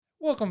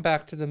welcome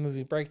back to the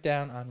Movie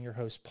Breakdown. I'm your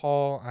host,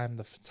 Paul. I'm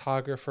the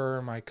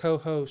photographer. My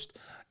co-host,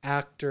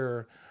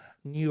 actor,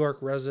 New York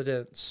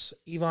residents,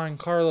 Ivan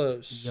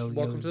Carlos.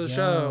 Welcome to the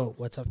show.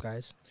 What's up,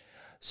 guys?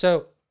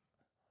 So,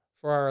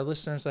 for our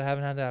listeners that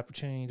haven't had the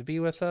opportunity to be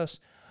with us,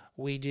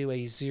 we do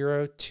a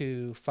 0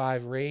 to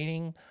 5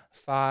 rating.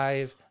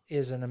 5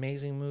 is an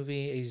amazing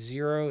movie. A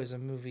 0 is a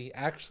movie.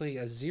 Actually,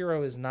 a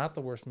 0 is not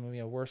the worst movie.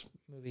 A worst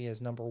movie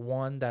is number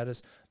 1. That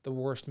is the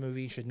worst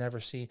movie you should never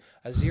see.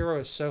 A 0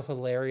 is so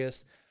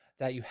hilarious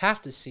that you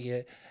have to see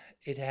it.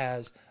 It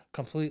has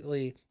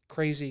completely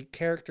crazy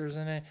characters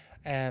in it,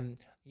 and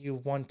you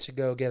want to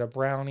go get a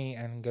brownie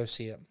and go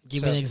see it.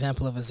 Give me an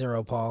example of a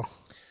 0, Paul.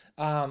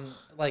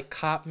 Like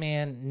Cop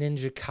Man,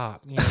 Ninja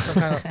Cop,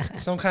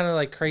 some kind of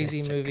like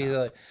crazy movie.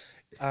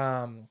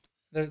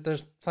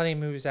 There's plenty of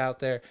movies out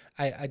there.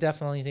 I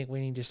definitely think we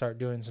need to start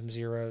doing some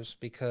zeros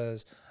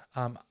because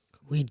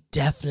we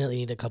definitely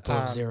need a couple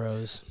of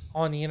zeros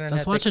on the internet.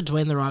 Let's watch a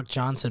Dwayne The Rock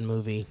Johnson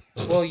movie.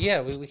 Well,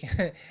 yeah, we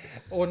can.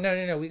 Well,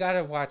 no, we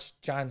gotta watch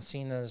John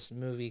Cena's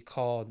movie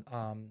called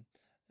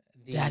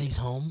Daddy's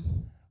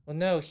Home. Well,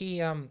 no,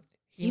 he's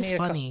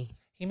funny.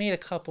 He made a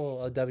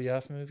couple of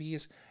WF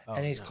movies,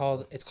 and it's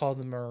called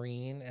The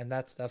Marine, and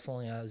that's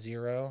definitely a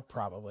 0.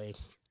 Probably.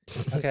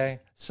 Okay,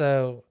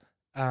 so,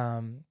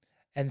 and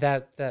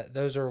that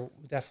those are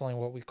definitely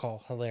what we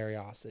call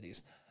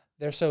hilariosities.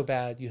 They're so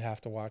bad you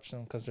have to watch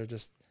them because they're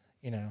just,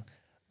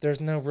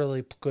 there's no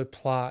really good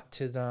plot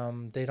to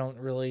them. They don't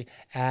really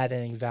add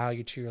any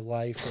value to your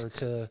life or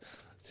to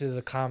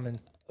the common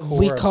core.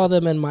 We call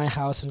them in my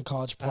house in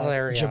College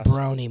Park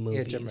jabroni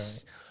movies. Yeah,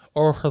 jabroni.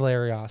 Or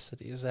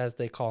hilariosities, as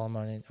they call them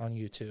on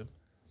YouTube.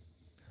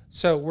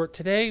 So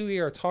today we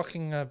are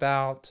talking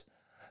about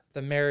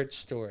the Marriage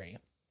Story.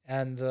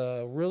 And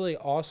the really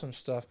awesome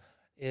stuff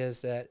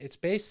is that it's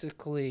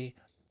basically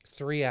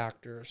 3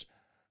 actors.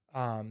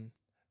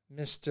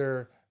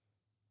 Mr.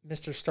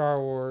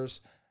 Star Wars,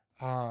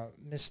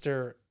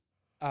 Mr.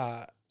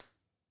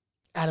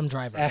 Adam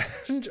Driver. I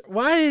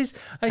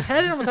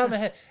had it on the top of my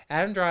head.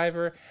 Adam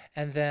Driver,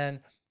 and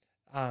then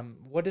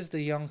what is the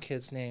young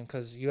kid's name?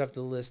 Because you have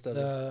the list of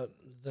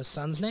the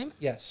son's name.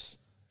 Yes.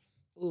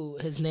 Ooh,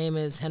 his name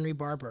is Henry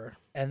Barber.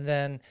 And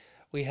then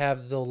we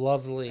have the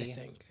lovely. I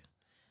think.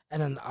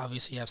 And then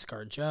obviously you have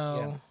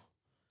ScarJo.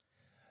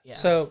 Yeah.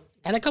 So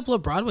and a couple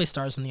of Broadway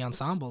stars in the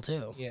ensemble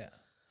too. Yeah.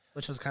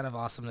 Which was kind of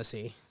awesome to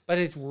see. But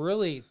it's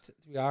really, to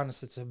be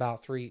honest, it's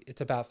about 3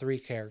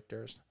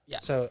 characters. Yeah.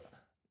 So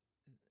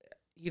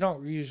you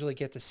don't usually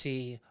get to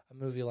see a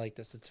movie like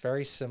this. It's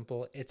very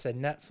simple. It's a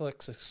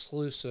Netflix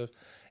exclusive.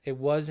 It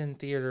was in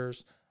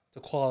theaters to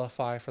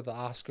qualify for the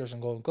Oscars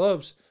and Golden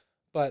Globes,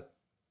 but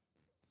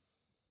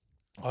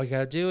all you got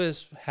to do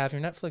is have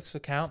your Netflix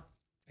account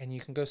and you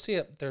can go see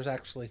it. There's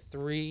actually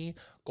 3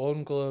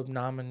 Golden Globe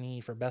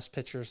nominees for Best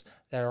Pictures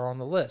that are on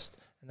the list,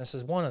 and this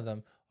is one of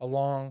them,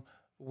 along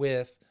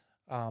with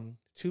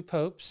Two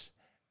Popes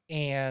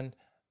and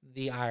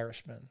The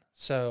Irishman.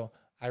 So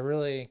I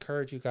really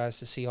encourage you guys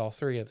to see all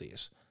 3 of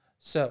these.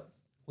 So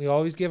we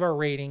always give our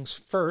ratings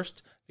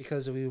first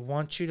because we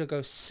want you to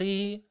go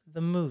see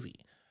the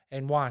movie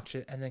and watch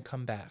it and then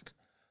come back.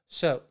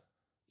 So,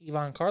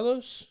 Ivan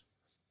Carlos,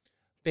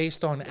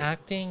 based on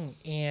acting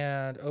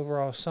and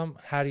overall,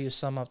 how do you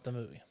sum up the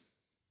movie?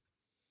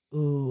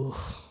 Ooh.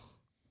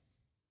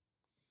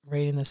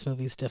 Rating this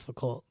movie is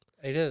difficult.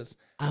 It is.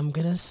 I'm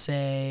going to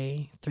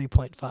say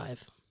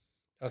 3.5.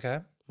 Okay.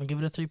 I'm going to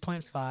give it a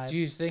 3.5. Do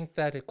you think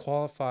that it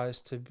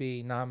qualifies to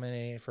be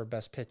nominated for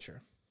Best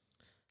Picture?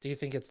 Do you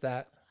think it's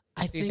that?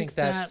 Do you think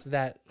that's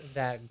that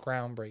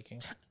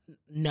groundbreaking?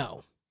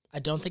 No. I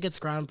don't think it's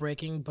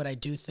groundbreaking, but I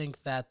do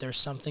think that there's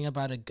something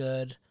about a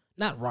good,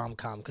 not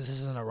rom-com, because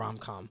this isn't a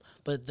rom-com,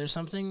 but there's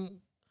something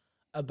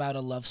about a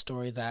love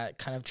story that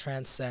kind of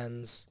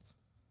transcends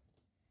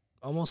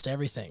almost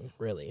everything,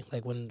 really.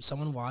 Like when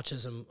someone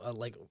watches,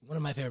 like one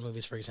of my favorite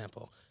movies, for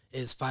example,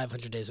 is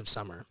 500 Days of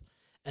Summer.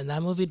 And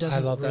that movie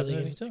doesn't really,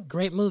 that movie too.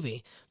 Great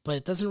movie, but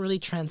it doesn't really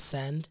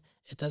transcend.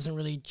 It doesn't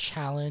really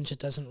challenge. It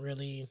doesn't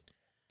really.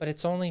 But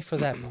it's only for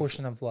that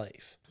portion of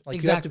life. Like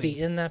Exactly. You have to be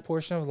in that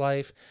portion of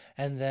life,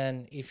 and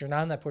then if you're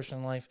not in that portion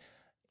of life,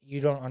 you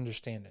don't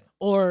understand it.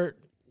 Or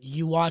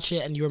you watch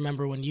it and you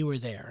remember when you were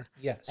there.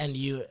 Yes.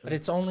 But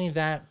it's only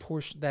that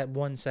portion, that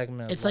one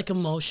segment. It's like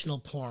emotional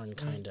porn,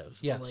 kind of.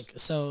 Yes. Like,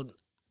 so,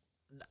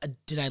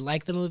 did I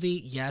like the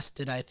movie? Yes.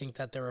 Did I think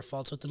that there were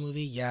faults with the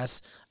movie?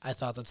 Yes. I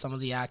thought that some of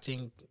the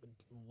acting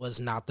was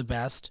not the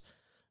best,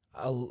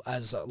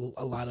 as a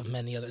lot of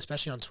many other,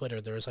 especially on Twitter,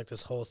 there was like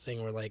this whole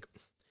thing where like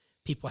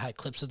people had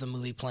clips of the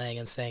movie playing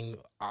and saying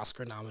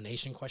Oscar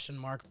nomination ?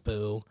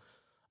 Boo.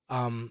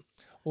 Well,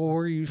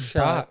 were you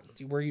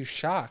shocked? Were you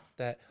shocked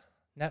that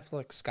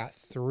Netflix got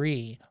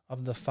 3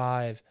 of the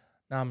 5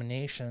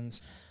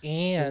 nominations,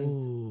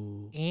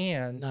 and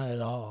not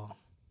at all,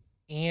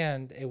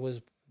 and it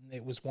was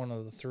one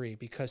of the 3?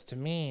 Because to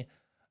me,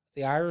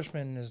 The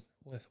Irishman is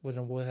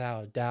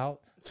without a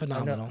doubt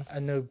phenomenal, a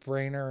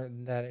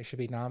no-brainer that it should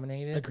be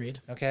nominated. Agreed.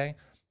 Okay,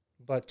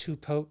 but Two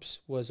Popes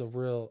was a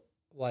real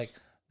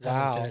I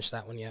haven't finished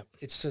that one yet.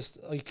 It's just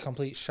a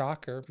complete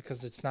shocker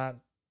because it's not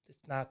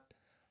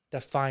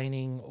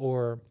defining,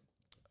 or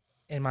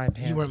in my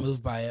opinion, You weren't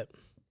moved by it.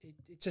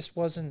 it just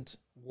wasn't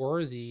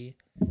worthy.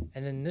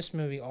 And then this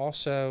movie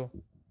also,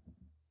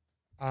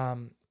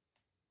 there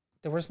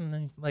wasn't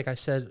any, like I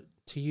said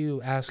to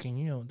you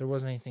asking, there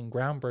wasn't anything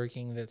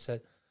groundbreaking that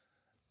said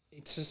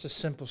it's just a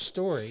simple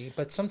story,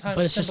 but sometimes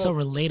But it's just so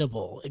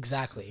relatable.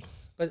 Exactly.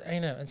 But I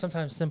know, and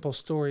sometimes simple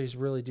stories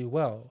really do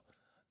well.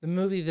 The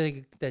movie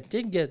that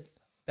did get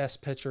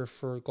Best Picture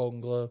for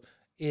Golden Globe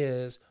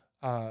is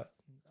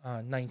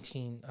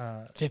 15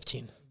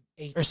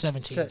 or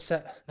 17.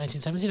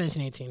 1917,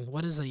 1918.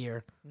 What is the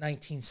year?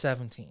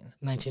 1917.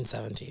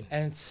 1917.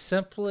 And it's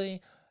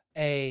simply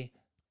an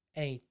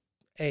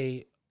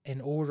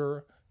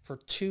order for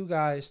two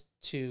guys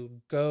to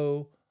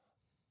go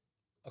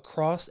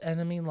across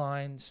enemy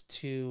lines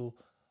to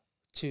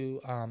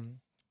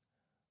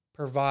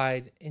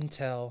provide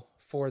intel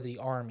for the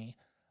army.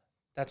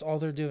 That's all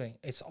they're doing.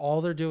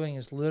 All they're doing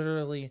is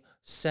literally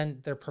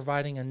they're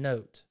providing a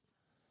note.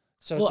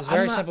 So it's a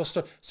very simple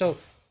story. So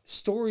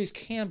stories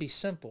can be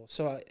simple.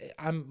 So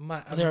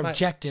their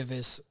objective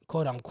is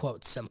quote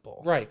unquote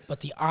simple, right? But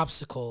the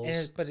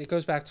obstacles. But it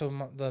goes back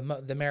to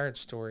the marriage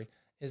story.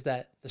 Is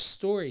that the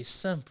story is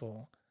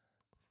simple,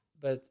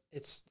 but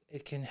it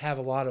can have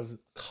a lot of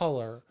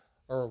color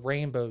or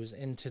rainbows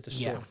into the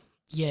story.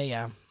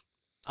 Yeah.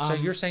 So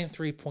you're saying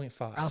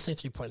 3.5. I'll say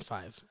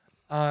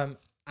 3.5.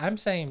 I'm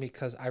saying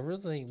because I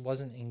really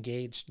wasn't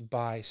engaged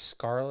by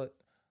Scarlett's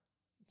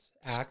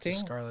acting.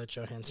 Scarlett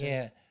Johansson.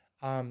 Yeah.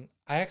 I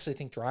actually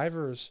think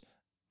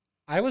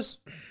I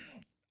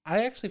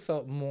actually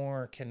felt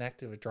more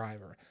connected with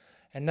Driver.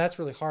 And that's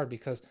really hard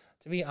because,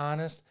 to be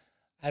honest,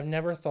 I've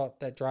never thought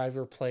that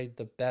Driver played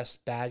the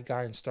best bad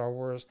guy in Star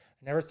Wars.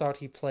 I never thought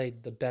he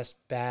played the best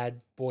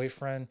bad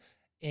boyfriend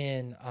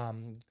in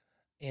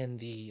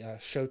the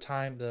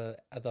Showtime, the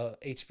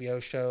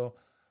HBO show,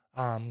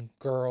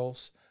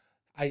 Girls.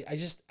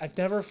 I've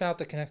never felt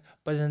the connect.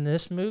 But in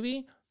this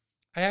movie,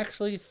 I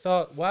actually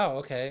thought, wow,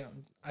 okay,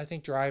 I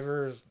think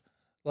Driver,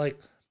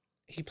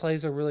 he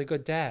plays a really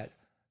good dad.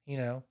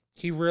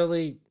 He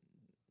really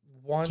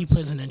wants. He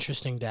plays an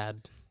interesting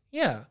dad.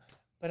 Yeah,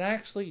 but I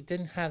actually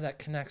didn't have that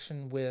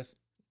connection with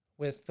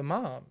the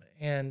mom,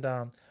 and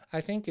I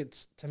think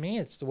it's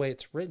the way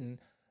it's written,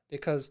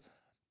 because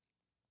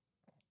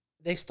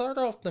they start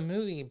off the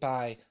movie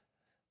by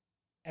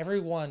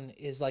everyone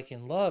is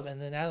in love,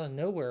 and then out of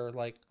nowhere,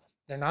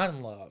 they're not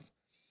in love.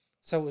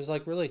 So it was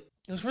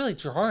really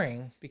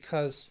jarring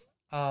because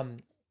I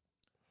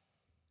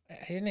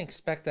didn't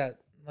expect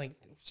that. It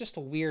was just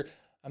a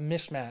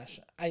mishmash.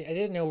 I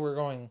didn't know we were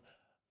going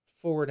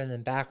forward and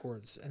then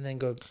backwards and then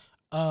go.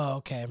 Oh,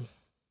 okay.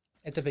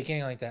 At the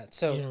beginning like that.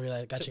 So you didn't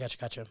realize.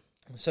 Gotcha.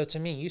 So to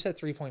me, you said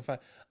 3.5.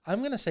 I'm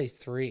going to say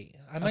 3.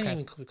 I might even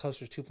be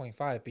closer to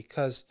 2.5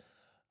 because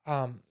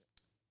I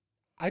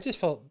just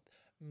felt,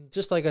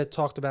 just like I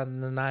talked about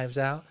in the Knives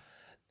Out,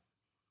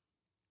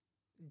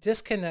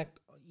 disconnect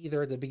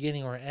either at the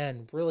beginning or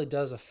end really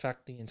does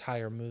affect the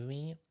entire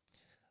movie.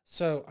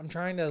 So I'm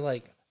trying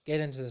to get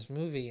into this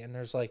movie, and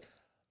there's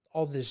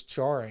all this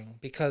jarring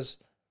because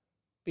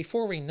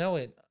before we know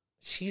it,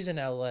 she's in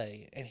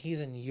LA and he's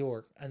in New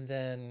York, and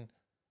then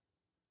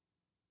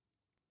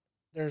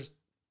there's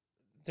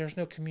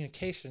no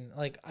communication.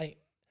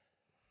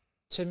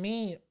 To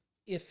me,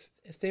 if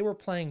they were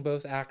playing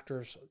both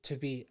actors to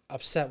be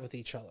upset with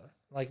each other,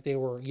 they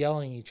were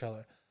yelling at each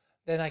other,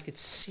 then I could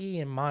see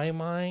in my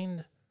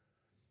mind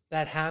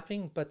that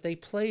happening, but they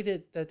played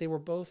it that they were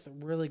both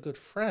really good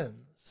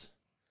friends.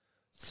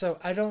 So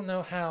I don't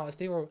know how, if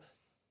they were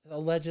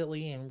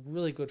allegedly and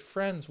really good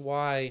friends,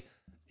 why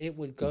it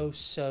would go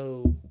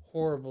so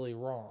horribly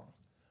wrong.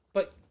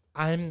 But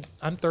I'm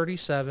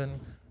 37.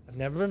 I've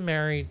never been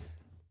married,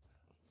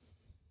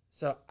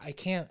 so I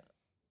can't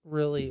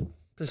really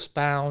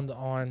expound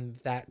on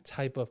that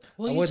type of.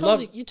 Well,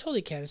 you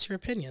totally can. It's your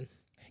opinion.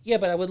 Yeah,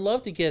 but I would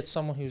love to get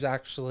someone who's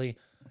actually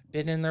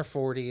been in their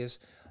 40s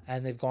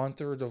and they've gone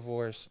through a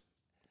divorce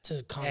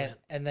to comment,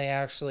 and they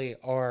actually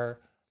are,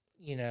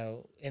 in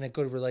a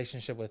good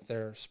relationship with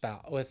their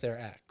spouse, with their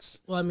ex.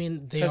 Well, I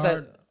mean,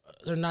 they're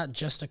not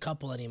just a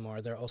couple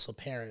anymore. They're also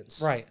parents.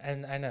 Right,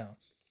 and I know.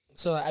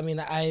 So, I mean,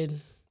 I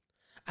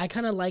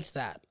kind of liked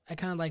that. I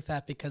kind of liked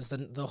that because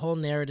the whole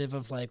narrative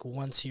of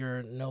once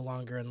you're no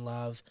longer in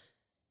love,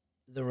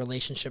 the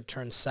relationship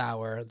turns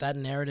sour. That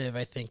narrative,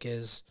 I think,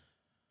 is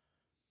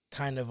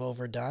kind of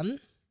overdone.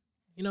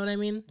 You know what I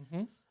mean?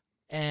 Mm-hmm.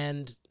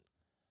 And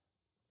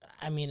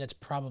I mean, it's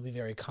probably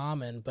very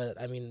common,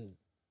 but I mean,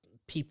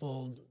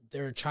 people,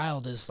 their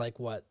child is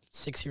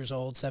 6 years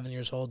old, 7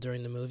 years old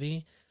during the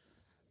movie.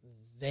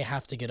 They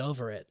have to get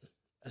over it,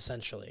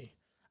 essentially.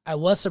 I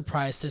was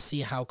surprised to see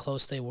how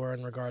close they were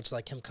in regards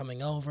to him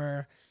coming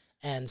over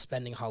and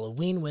spending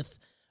Halloween with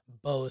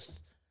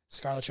both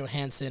Scarlett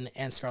Johansson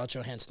and Scarlett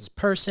Johansson's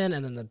person,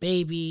 and then the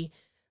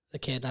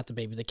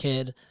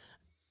kid,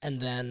 and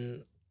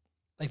then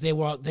they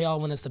all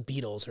went as the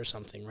Beatles or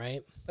something,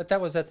 right? But that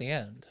was at the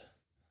end.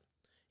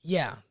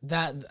 Yeah,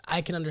 that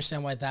I can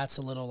understand why that's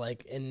a little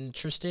like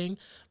interesting,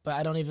 but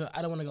I don't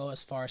want to go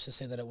as far as to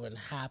say that it wouldn't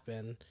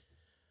happen.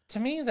 To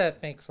me,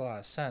 that makes a lot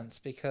of sense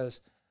because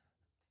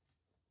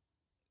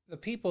the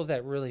people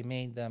that really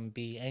made them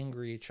be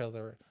angry at each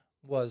other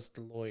was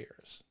the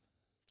lawyers.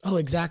 Oh,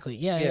 exactly.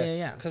 Yeah, yeah, Yeah, yeah,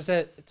 yeah. because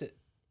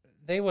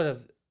they would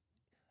have,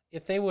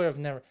 if they would have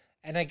never.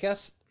 And I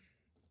guess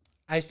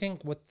I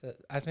think what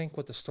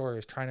the story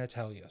is trying to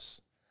tell us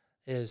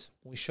is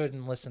we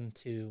shouldn't listen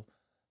to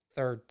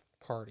third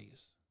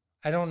parties.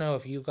 I don't know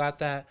if you got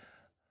that,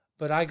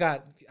 but I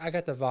got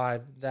the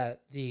vibe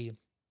that the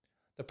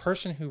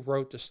person who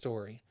wrote the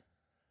story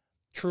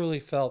truly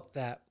felt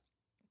that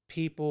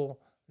people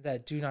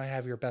that do not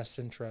have your best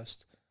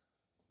interest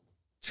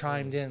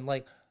chimed in.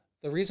 Like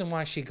the reason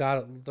why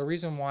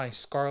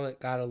Scarlett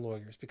got a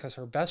lawyer is because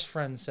her best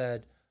friend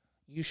said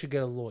you should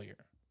get a lawyer.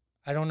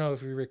 I don't know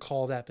if you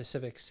recall that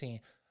specific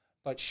scene,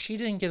 but she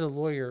didn't get a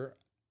lawyer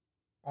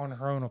on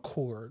her own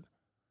accord.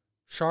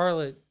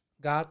 Charlotte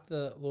got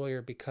the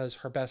lawyer because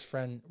her best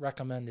friend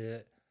recommended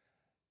it,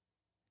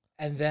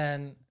 and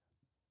then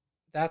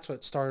that's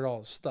what started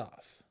all the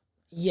stuff.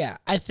 Yeah,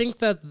 I think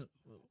that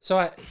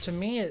So to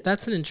me,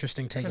 that's an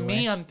interesting to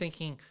me, takeaway. I'm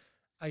thinking,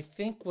 I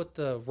think what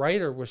the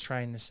writer was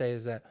trying to say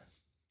is that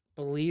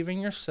believe in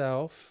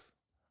yourself,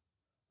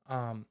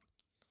 um,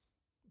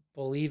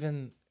 believe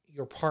in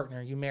your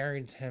partner. You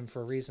married him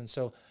for a reason.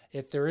 So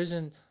if there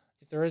isn't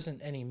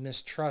any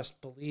mistrust,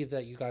 believe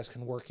that you guys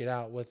can work it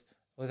out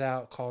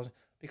without causing.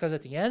 Because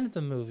at the end of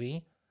the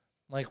movie,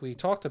 like we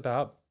talked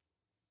about,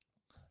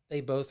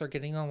 they both are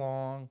getting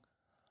along.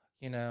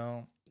 You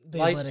know, They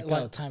life let it go.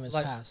 like Time has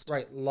like passed.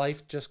 right,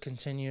 life just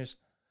continues.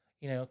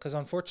 Because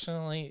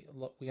unfortunately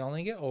we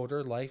only get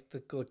older. Life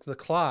the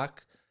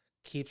clock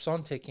keeps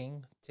on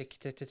ticking, tick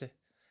tick tick tick.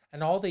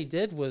 And all they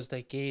did was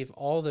they gave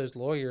all those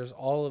lawyers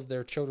all of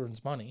their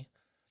children's money.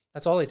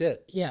 That's all they did.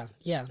 Yeah,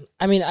 yeah.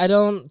 I mean, I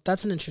don't.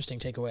 That's an interesting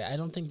takeaway. I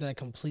don't think that I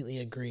completely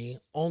agree,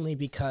 only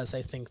because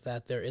I think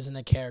that there isn't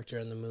a character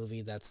in the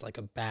movie that's like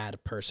a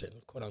bad person,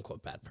 quote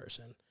unquote bad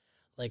person.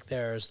 Like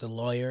there's the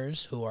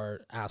lawyers who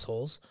are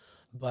assholes,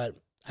 but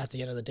at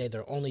the end of the day,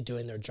 they're only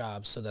doing their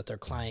job so that their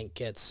client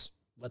gets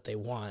what they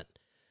want.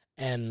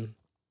 And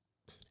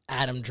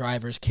Adam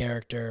Driver's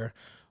character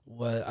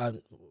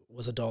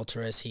was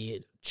adulterous.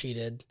 He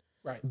cheated,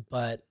 Right.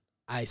 but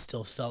I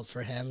still felt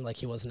for him. Like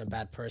he wasn't a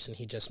bad person.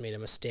 He just made a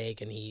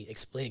mistake, and he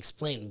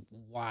explained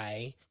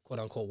why, quote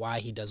unquote, why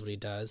he does what he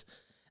does.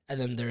 And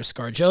then there's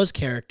ScarJo's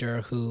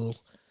character who,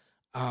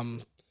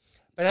 um,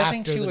 But I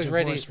think after she the was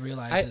ready. divorce,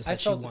 realizes I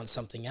that she felt, wants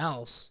something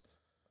else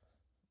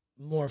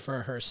more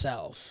for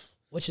herself,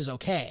 which is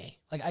okay.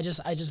 Like I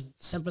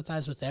just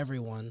sympathize with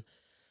everyone.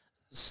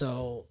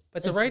 So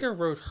but the writer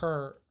wrote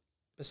her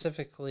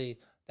specifically.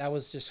 That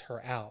was just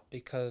her out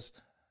because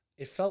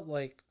it felt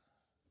like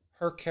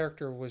her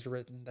character was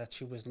written that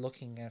she was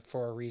looking at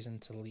for a reason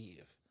to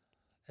leave,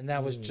 and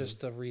that was mm, just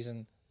the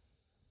reason.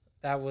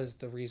 That was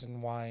the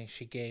reason why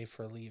she gave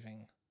for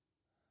leaving.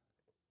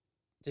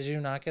 Did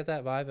you not get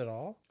that vibe at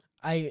all?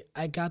 I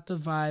got the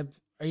vibe.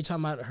 Are you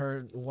talking about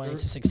her wanting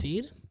The- to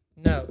succeed?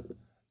 No,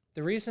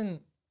 the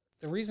reason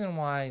the reason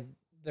why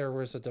there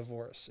was a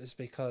divorce is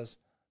because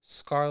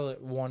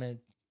Scarlett wanted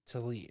to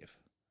leave,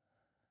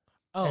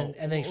 Oh,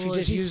 and they she well,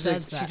 just he used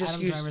it. says that.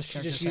 Adam Driver's She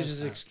character just says uses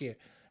the that. excuse,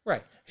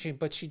 right?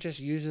 She just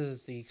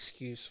uses the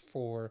excuse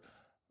for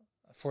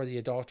the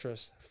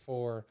adulteress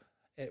for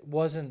it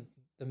wasn't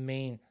the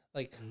main.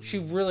 Like she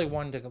Mm. really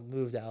wanted to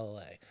move to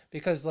LA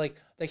because like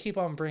they keep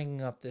on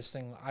bringing up this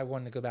thing. I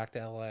want to go back to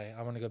LA.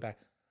 I want to go back.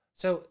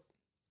 So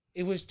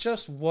it was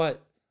just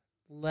what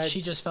led.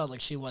 She just felt like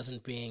she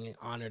wasn't being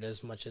honored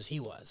as much as he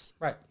was.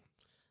 Right.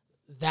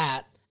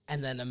 That,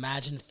 and then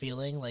imagine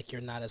feeling like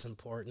you're not as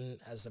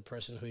important as the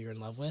person who you're in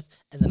love with,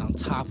 and then on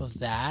top of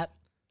that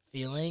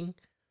feeling,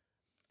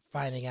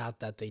 finding out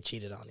that they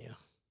cheated on you.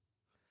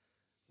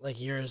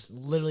 Like you're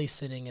literally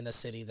sitting in a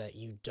city that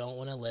you don't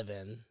want to live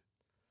in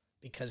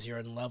because you're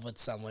in love with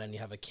someone and you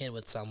have a kid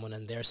with someone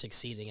and they're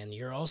succeeding and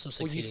you're also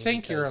Well, you succeeding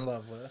think you're in because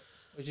love with,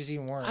 which is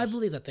even worse. I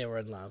believe that they were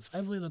in love.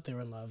 I believe that they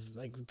were in love.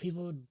 Like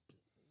people,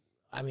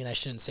 I mean, I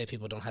shouldn't say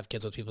people don't have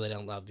kids with people they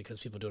don't love because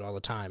people do it all the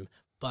time,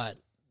 but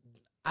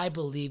I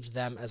believed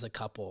them as a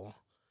couple.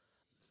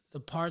 The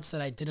parts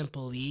that I didn't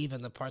believe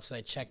and the parts that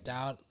I checked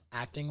out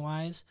acting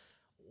wise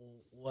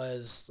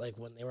was like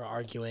when they were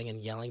arguing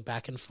and yelling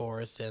back and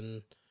forth,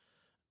 and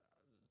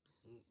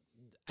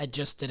I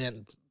just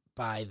didn't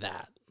buy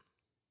that.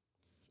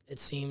 It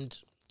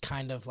seemed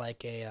kind of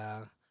like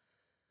a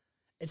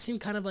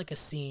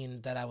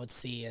scene that I would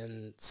see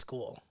in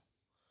school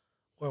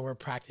where we're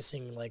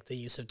practicing like the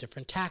use of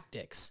different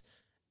tactics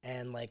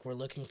and like we're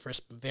looking for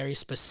very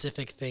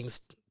specific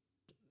things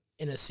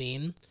in a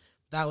scene.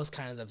 That was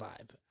kind of the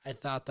vibe. I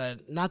thought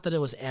that not that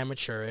it was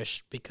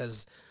amateurish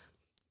because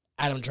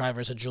Adam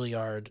Driver's a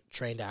Juilliard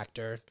trained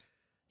actor.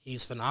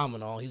 He's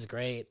phenomenal. He's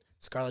great.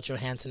 Scarlett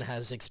Johansson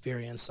has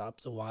experience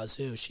up the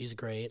wazoo. She's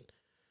great.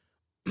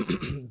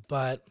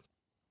 But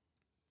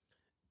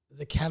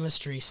the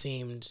chemistry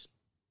seemed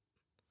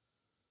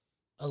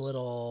a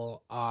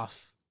little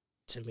off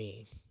to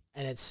me,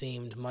 and it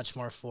seemed much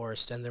more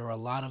forced, and there were a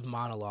lot of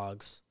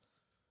monologues.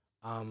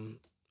 Um,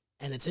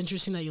 and it's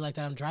interesting that you like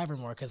Adam Driver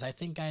more because I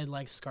think I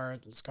like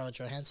Scarlett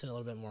Johansson a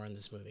little bit more in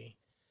this movie.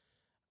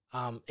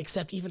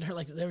 Except even her,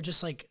 like they were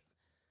just like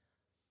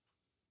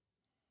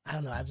I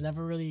don't know. I've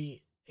never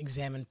really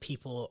examined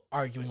people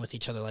arguing with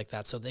each other like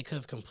that, so they could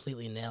have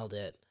completely nailed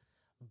it.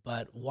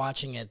 But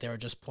watching it, there were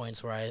just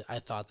points where I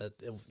thought that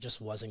it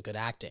just wasn't good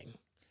acting.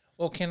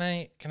 Well, can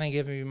I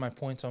give you my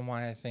points on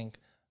why I think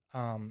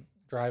Yeah,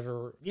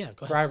 go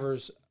ahead.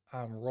 Driver's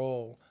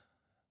role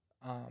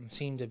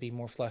seemed to be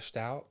more fleshed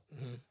out?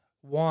 Hmm.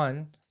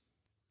 One,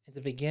 at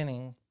the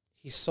beginning,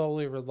 he's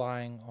solely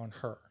relying on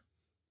her.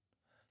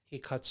 He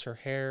cuts her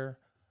hair.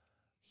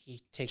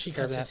 He takes She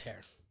care of cuts that. his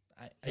hair.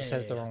 I Yeah, said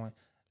yeah, it the yeah. wrong way.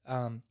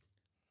 Um,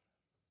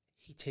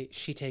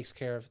 she takes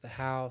care of the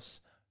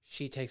house.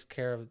 She takes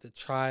care of the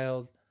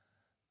child.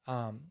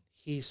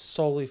 He's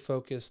solely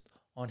focused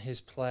on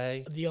his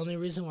play. The only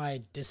reason why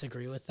I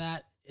disagree with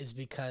that is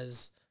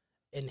because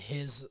in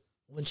his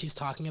when she's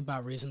talking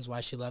about reasons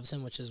why she loves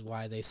him, which is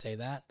why they say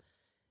that,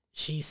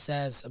 she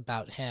says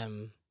about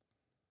him,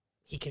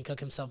 he can cook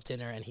himself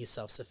dinner and he's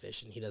self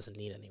sufficient. He doesn't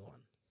need anyone.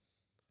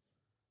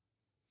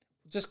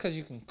 Just because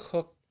you can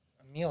cook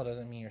a meal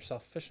doesn't mean you're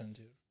self-sufficient,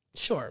 dude.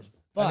 Sure,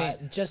 but I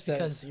mean, just the-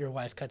 because your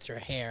wife cuts your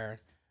hair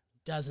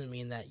doesn't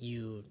mean that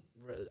you.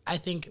 I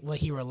think what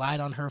he relied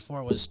on her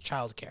for was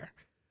childcare.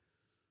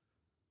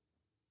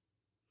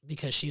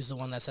 Because she's the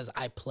one that says,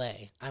 "I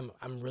play. I'm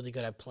really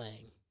good at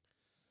playing."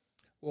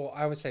 Well,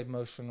 I would say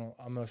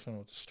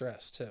emotional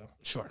distress too.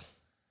 Sure.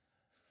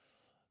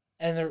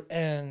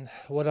 And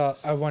what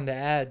I wanted to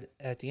add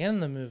at the end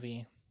of the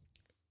movie,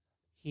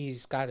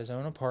 he's got his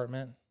own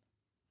apartment.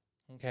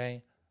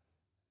 Okay,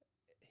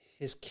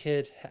 his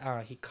kid,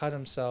 he cut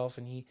himself,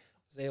 and he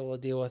was able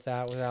to deal with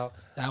that without.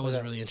 That was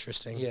without- really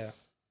interesting. Yeah,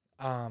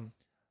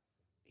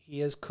 he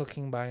is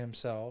cooking by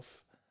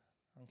himself.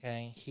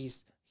 Okay,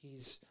 he's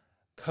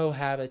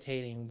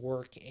cohabitating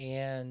work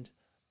and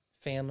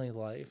family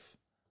life,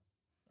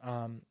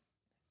 and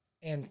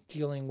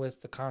dealing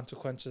with the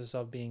consequences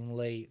of being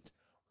late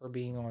or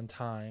being on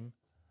time.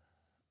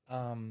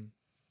 Um,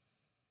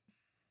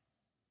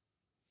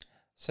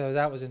 so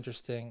that was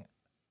interesting.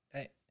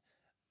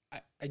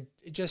 It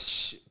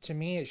just to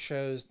me it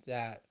shows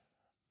that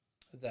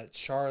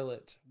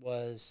Charlotte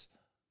was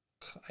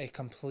a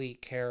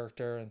complete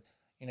character,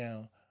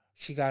 and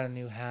she got a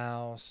new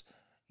house,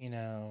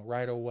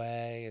 right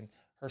away, and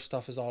her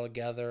stuff is all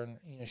together,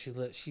 and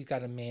she's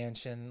got a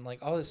mansion, like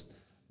all this,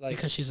 like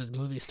Because she's a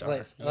movie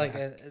star. like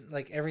Yeah.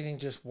 like everything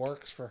just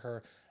works for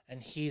her,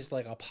 and he's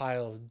like a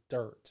pile of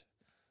dirt,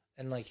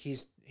 and like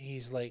he's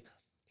like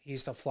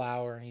he's the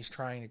flower, and he's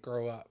trying to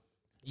grow up.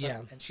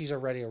 Yeah. And she's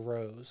already a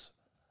rose.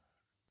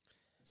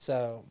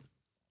 So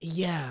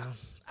Yeah.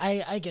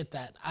 I get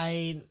that.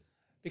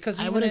 because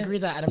I even would in- agree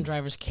that Adam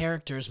Driver's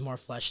character is more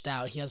fleshed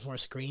out. He has more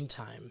screen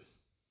time.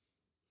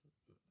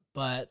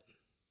 But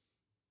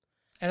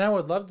and I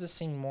would love to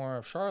see more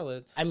of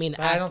Charlotte. I mean,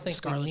 But I don't think we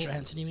Scarlett need-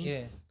 Johansson. You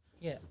mean?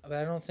 Yeah, but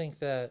I don't think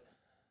that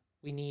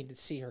we need to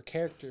see her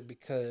character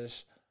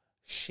because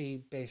she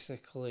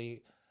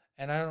basically,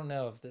 and I don't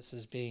know if this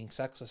is being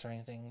sexist or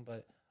anything,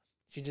 but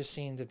she just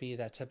seemed to be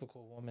that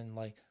typical woman.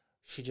 Like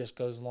she just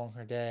goes along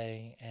her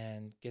day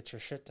and gets her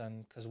shit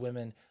done because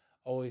women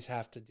always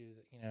have to do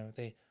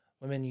that.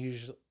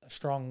 A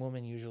strong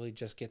woman usually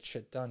just gets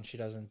shit done. She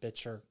doesn't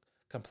bitch or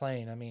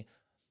complain. I mean,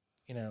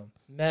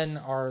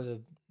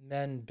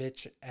 men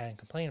bitch and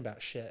complain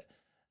about shit.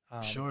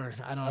 Sure.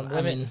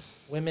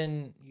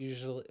 Women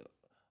usually,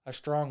 a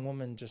strong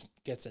woman just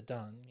gets it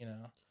done,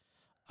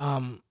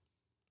 Um,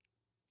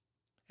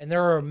 And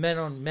there are men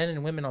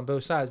and women on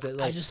both sides, but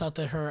like I just thought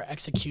that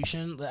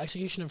the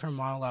execution of her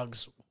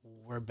monologues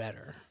were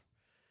better.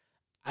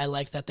 I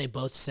like that they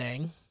both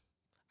sang.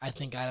 I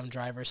think Adam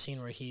Driver's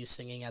scene where he's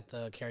singing at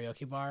the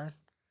karaoke bar,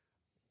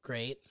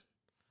 great.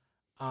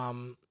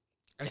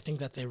 I think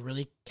that they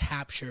really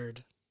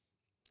captured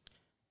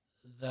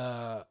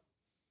the.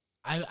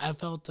 I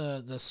felt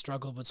the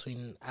struggle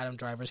between Adam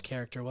Driver's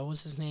character. What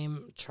was his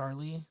name?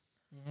 Charlie.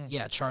 Mhm.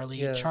 Yeah,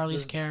 Charlie. Yeah,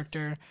 Charlie's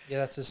character. yeah,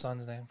 that's his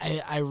son's name.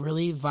 I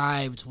really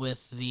vibed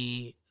with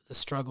the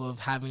struggle of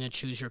having to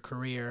choose your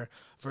career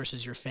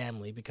versus your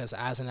family, because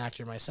as an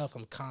actor myself,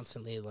 I'm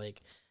constantly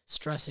like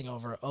stressing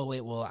over, oh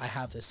wait, well, I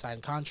have this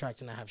signed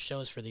contract and I have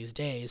shows for these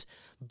days,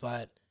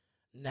 but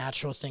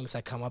natural things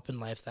that come up in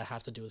life that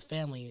have to do with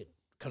family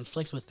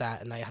conflicts with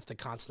that, and I have to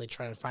constantly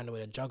try to find a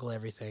way to juggle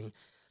everything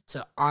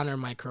to honor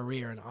my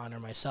career and honor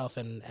myself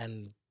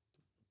and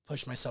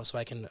push myself so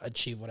I can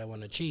achieve what I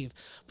want to achieve,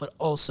 but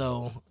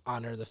also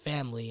honor the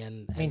family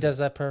and I mean, does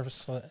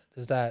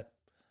that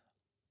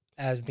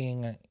as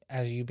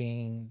you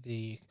being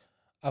the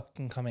up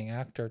and coming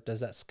actor, does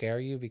that scare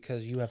you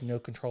because you have no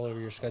control over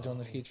your schedule in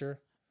the future?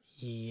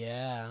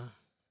 Yeah,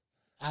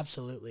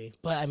 absolutely.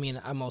 But I mean,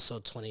 I'm also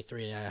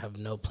 23 and I have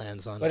no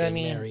plans on But I getting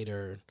mean- married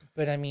or.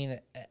 But I mean,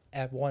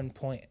 at one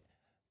point,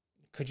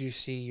 could you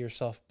see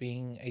yourself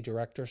being a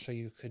director so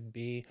you could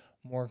be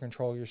more in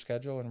control of your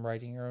schedule and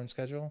writing your own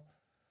schedule?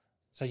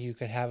 So you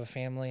could have a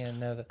family and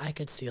know that. I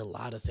could see a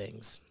lot of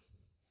things.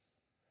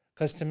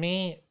 Because to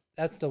me,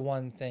 that's the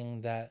one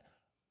thing that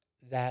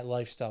that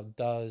lifestyle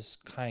does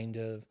kind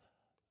of,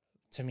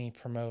 to me,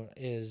 promote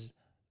is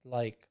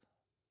like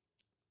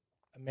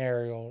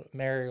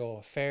marital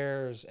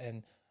affairs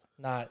and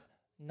not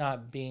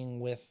not being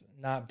with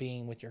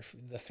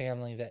the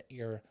family that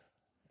you're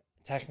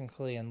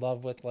technically in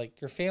love with. Like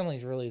your family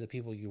is really the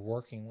people you're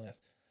working with,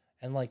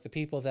 and like the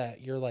people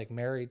that you're like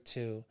married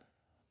to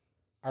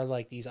are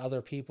like these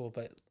other people.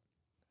 But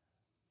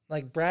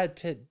like Brad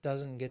Pitt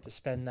doesn't get to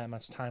spend that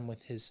much time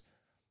with his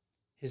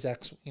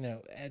ex,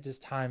 at this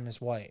time his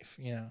wife,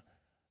 Yeah,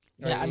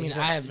 I mean,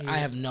 I He-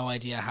 have no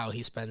idea how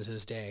he spends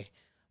his day,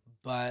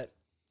 but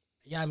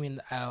yeah, I mean,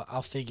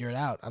 I'll figure it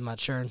out. I'm not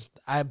sure.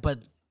 But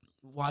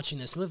watching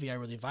this movie, I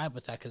really vibe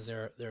with that because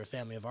they're a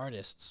family of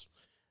artists.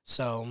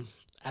 So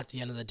at the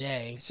end of the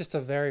day, It's just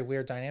a very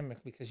weird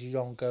dynamic because you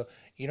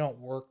don't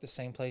work the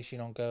same place, you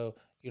don't go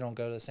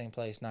to the same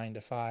place 9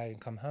 to 5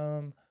 and come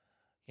home,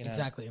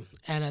 exactly.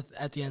 And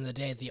at the end of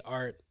the day, the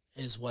art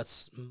is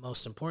what's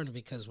most important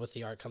because with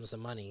the art comes the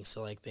money.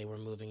 So like they were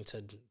moving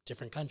to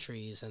different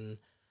countries and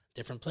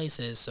different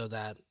places so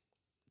that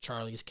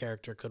Charlie's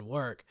character could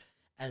work.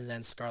 And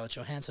then Scarlett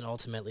Johansson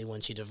ultimately,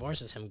 when she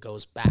divorces him,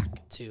 goes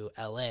back to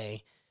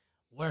L.A.,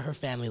 where her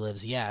family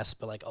lives, yes,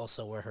 but like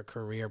also where her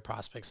career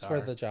prospects It's are.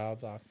 where the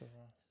jobs are.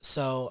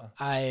 So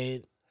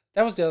I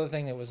That was the other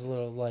thing that was a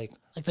little like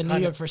the New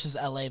kind York of- versus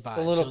L.A. vibes.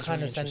 a It little was really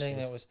condescending. interesting.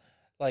 That was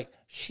like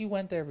she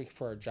went there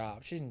for a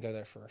job. She didn't go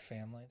there for her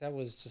family. That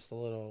was just a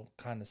little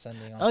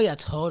condescending. Oh yeah,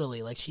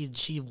 totally. Like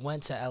she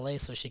went to LA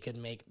so she could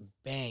make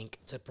bank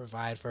to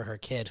provide for her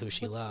kid who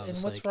she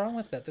loves. And what's like, wrong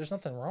with that? There's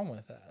nothing wrong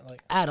with that.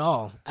 Like at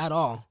all. I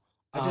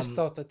just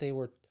thought that they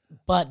were.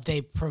 But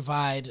they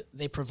provide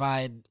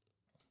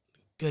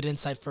good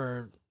insight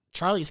for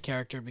Charlie's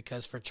character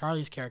because for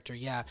Charlie's character,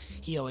 yeah,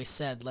 she always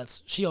said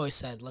let's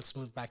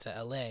move back to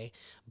LA,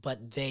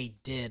 but they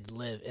did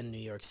live in New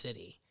York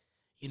City.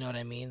 You know what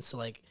I mean? So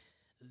like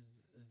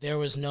there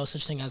was no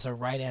such thing as a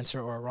right answer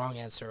or a wrong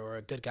answer or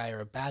a good guy or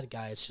a bad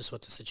guy. It's just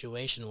what the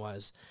situation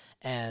was.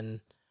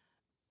 And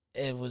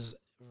it was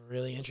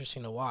really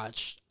interesting to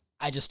watch.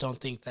 I just don't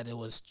think that it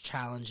was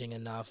challenging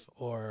enough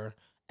or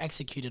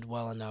executed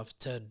well enough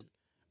to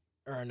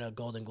earn a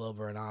Golden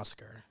Globe or an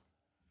Oscar.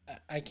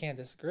 I can't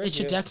disagree. It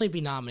should definitely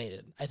be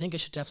nominated. I think it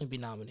should definitely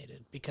be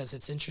nominated because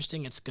it's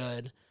interesting, it's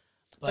good,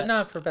 but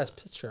not for Best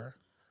Picture.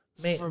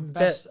 for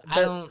best,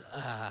 I don't.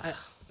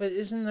 But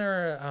isn't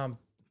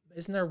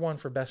there one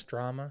for Best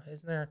Drama?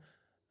 Isn't there?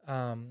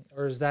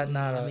 Or is that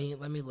not let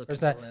me look or at is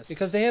that the list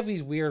because they have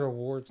these weird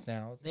awards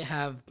now? they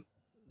have.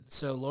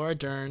 So Laura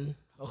Dern,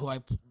 who I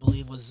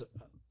believe was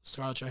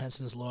Scarlett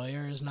Johansson's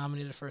lawyer, is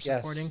nominated for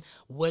supporting,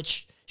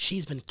 which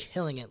she's been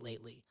killing it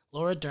lately.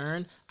 Laura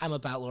Dern, I'm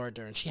about Laura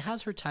Dern. She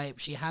has her type,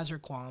 she has her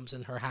qualms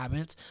and her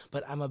habits,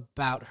 but I'm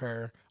about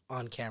her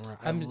on camera.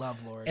 I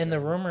love Laura Dern. And the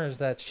rumor is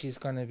that she's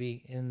going to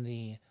be in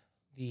the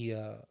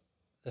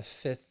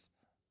sixth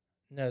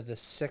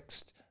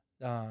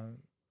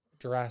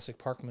Jurassic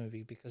Park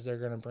movie because they're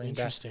going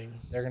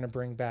to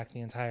bring back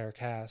the entire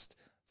cast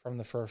from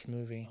the first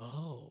movie.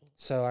 Oh,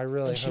 so I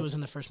really and she was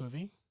in the first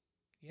movie.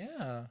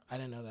 Yeah, I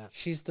didn't know that.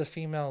 She's the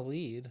female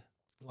lead.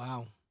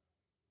 Wow.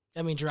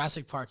 I mean,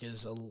 Jurassic Park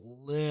is a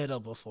little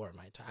before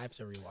my time. I have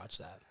to rewatch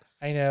that.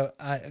 I know,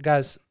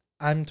 guys.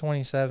 I'm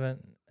 27.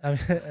 I'm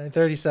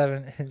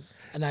 37,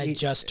 and I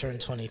just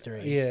turned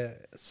 23. Yeah,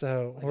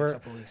 so like a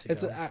couple weeks ago.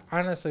 It's I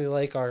honestly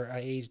like our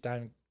age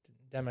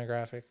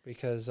demographic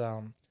because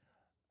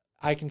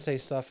I can say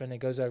stuff and it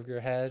goes over your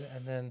head,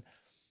 and then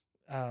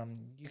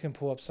you can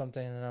pull up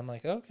something and I'm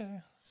like,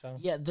 okay. So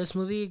yeah, this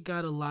movie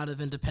got a lot of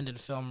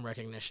independent film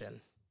recognition.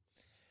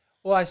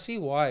 Well, I see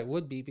why it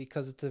would be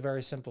because it's a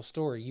very simple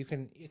story.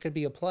 It could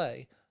be a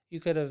play. You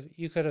could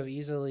have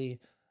easily.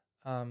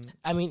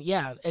 I mean,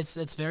 yeah,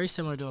 it's very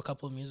similar to a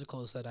couple of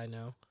musicals that I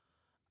know.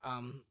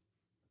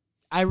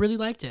 I really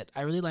liked it.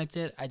 I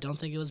don't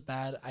think it was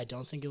bad. I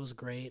don't think it was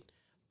great,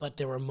 but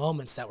there were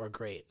moments that were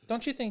great.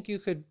 Don't you think you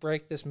could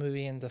break this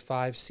movie into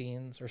 5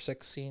 scenes or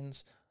 6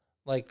 scenes,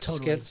 like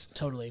skits?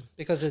 Totally.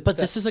 Because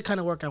this is the kind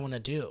of work I want to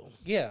do.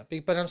 Yeah,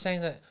 but I'm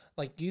saying that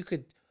like you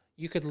could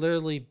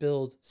literally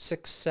build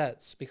 6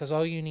 sets because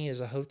all you need is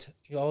a hotel.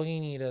 All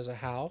you need is a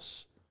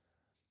house.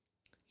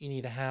 You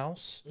need a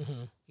house.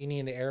 Mm-hmm. You need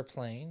an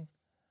airplane.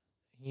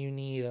 You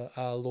need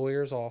a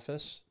lawyer's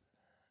office.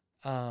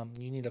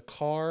 You need a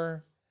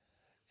car,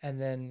 and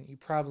then you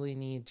probably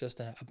need just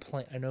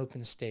an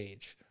open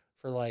stage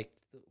for like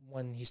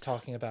when he's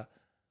talking about.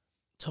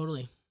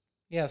 Totally.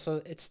 Yeah,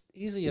 so it's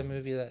easily a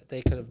movie that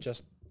they could have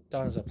just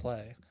done as a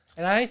play,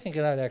 and I think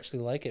I'd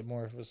actually like it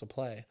more if it was a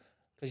play.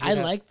 I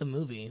like the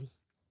movie.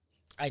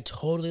 I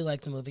totally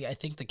like the movie. I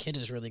think the kid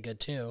is really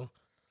good too.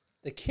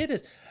 The kid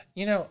is,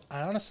 I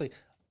honestly,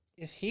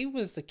 if he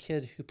was the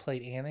kid who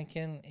played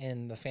Anakin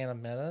in The Phantom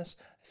Menace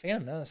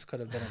could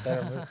have been a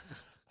better movie.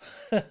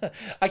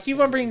 I keep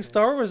on bringing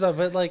Star Wars up,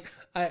 but like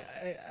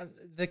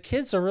the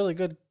kid's a really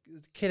good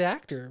kid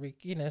actor.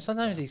 You know,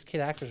 sometimes these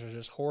kid actors are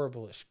just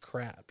horrible as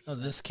crap. Oh,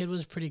 this kid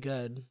was pretty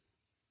good,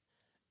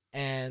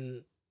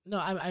 and no,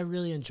 I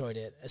really enjoyed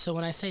it. So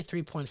when I say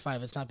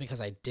 3.5, it's not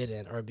because I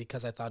didn't or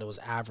because I thought it was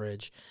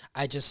average.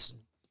 I just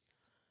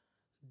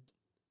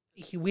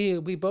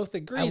We both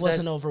agree. I that,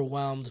 wasn't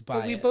overwhelmed by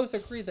but we it. both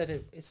agree that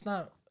it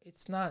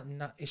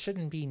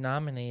shouldn't be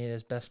nominated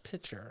as Best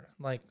Picture.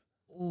 Like,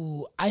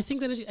 Ooh, I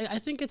think I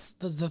think it's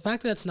the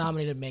fact that it's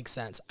nominated makes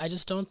sense. I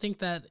just don't think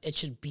that it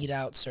should beat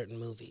out certain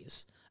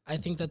movies. I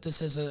think that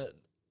this is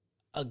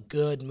a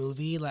good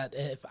movie. That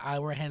if I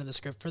were handed the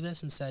script for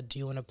this and said, "Do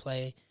you want to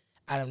play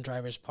Adam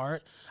Driver's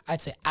part?"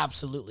 I'd say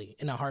absolutely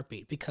in a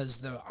heartbeat because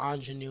the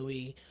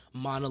ingenue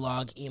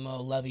monologue,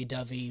 emo,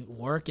 lovey-dovey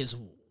work is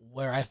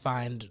where I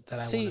find that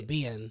I want to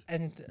be in.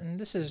 and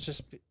this is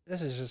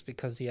just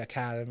because the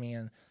Academy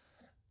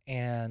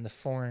and the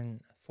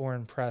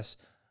foreign press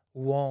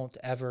won't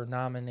ever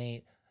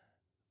nominate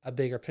a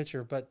bigger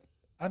picture. But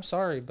I'm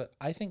sorry, but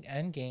I think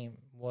Endgame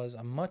was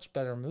a much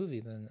better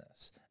movie than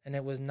this, and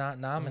it was not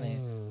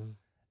nominated.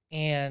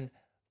 And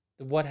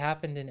what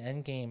happened in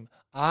Endgame,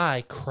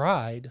 I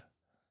cried.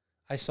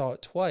 I saw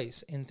it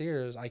twice in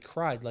theaters. I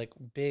cried like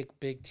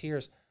big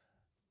tears.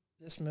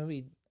 This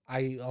movie,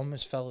 I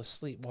almost fell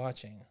asleep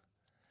watching.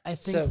 I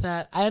think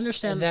that I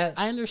understand that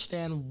I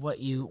understand why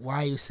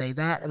you say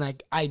that,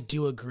 and I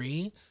do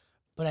agree,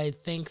 but I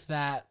think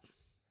that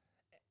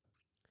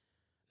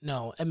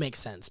no, it makes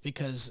sense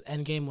because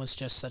Endgame was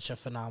just such a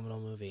phenomenal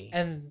movie.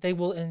 and they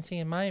will, and see,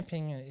 in my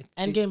opinion,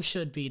 Endgame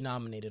should be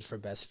nominated for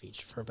best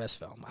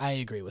film. I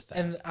agree with that.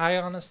 and I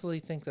honestly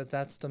think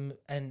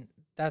and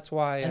that's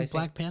why And I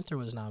Black Panther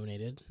was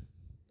nominated.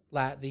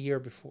 think the year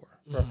before,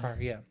 or prior,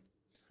 yeah.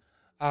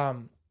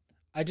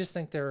 I just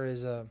think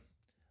there's a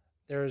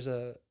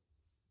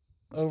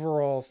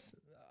overall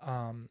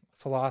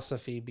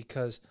philosophy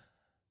because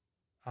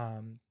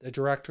the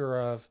director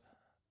of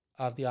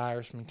The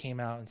Irishman came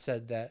out and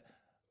said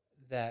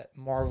that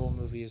Marvel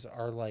movies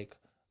are like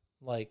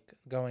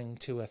going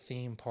to a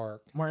theme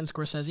park. Martin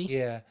Scorsese?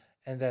 Yeah,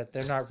 and that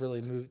they're not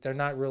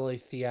really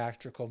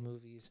theatrical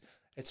movies.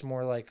 It's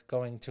more like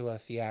going to a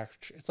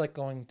it's like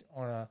going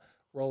on a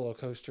roller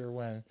coaster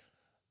when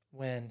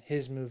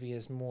his movie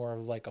is more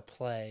of like a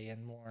play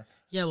and more.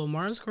 Yeah, well,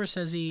 Martin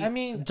Scorsese. I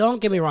mean,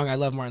 don't get me wrong. I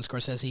love Martin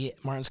Scorsese.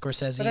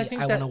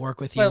 I want to work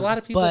with you. But a lot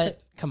of people.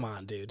 Come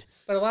on, dude.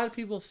 But a lot of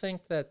people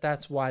think that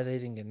that's why they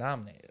didn't get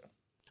nominated.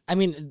 I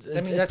mean,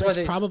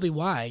 that's probably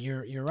why.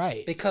 You're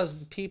right. Because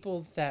the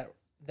people that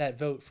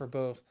vote for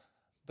both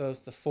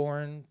the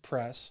foreign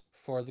press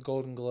for the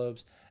Golden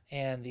Globes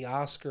and the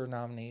Oscar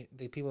nominee,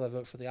 the people that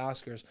vote for the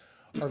Oscars,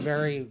 are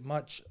very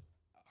much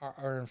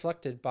are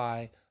inflected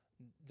by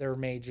their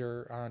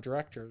major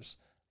directors.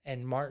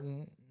 And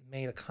Martin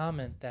made a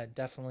comment that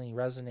definitely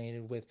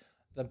resonated with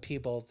the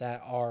people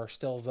that are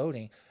still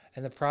voting.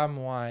 And the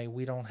problem why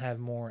we don't have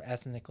more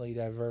ethnically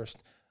diverse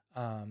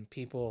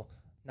people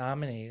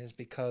nominated is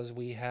because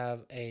we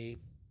have a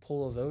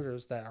pool of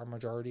voters that are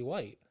majority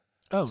white.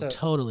 Oh,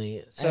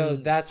 totally. So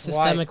and that's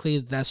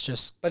systemically, that's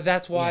just. But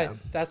that's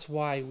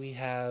why we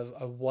have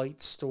a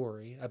white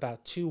story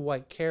about two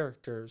white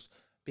characters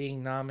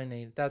being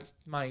nominated. That's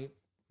my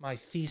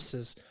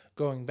thesis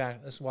going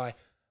back. That's why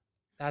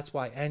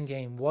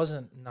Endgame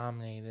wasn't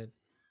nominated,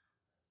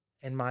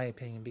 in my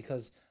opinion,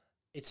 because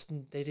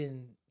they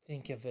didn't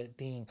think of it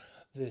being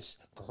this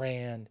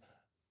grand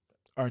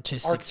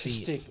artistic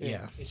feat. thing.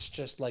 Yeah, it's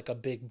just like a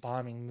big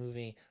bombing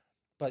movie.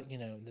 But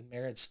the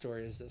Marriage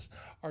Story is this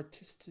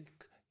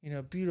artistic,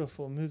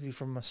 beautiful movie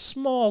from a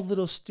small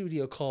little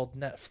studio called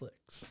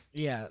Netflix.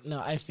 Yeah, no,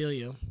 I feel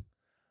you.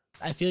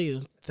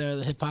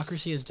 The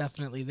hypocrisy is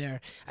definitely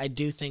there. I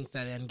do think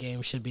that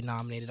Endgame should be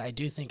nominated. I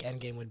do think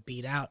Endgame would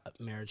beat out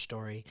Marriage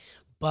Story,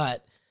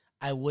 but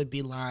I would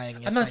be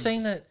lying. I'm not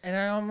saying that, and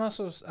I'm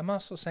also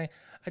saying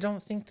I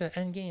don't think that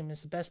Endgame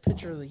is the best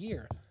picture of the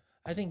year.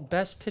 I think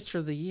best picture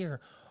of the year,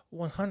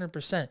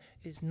 100%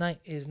 is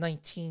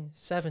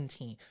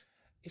 1917.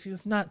 If you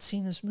have not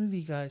seen this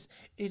movie, guys,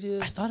 it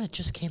is. I thought it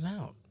just came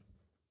out.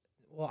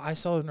 Well, I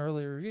saw an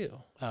earlier review.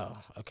 Oh,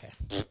 okay.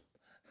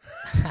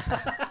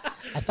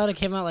 I thought it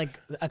came out like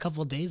a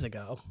couple of days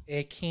ago.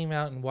 It came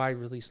out in wide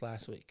release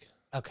last week.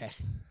 Okay.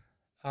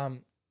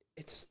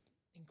 It's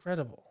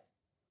incredible.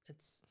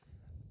 It's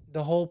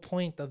the whole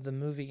point of the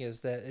movie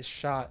is that it's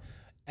shot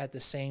at the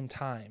same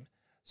time.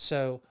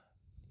 So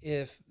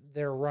if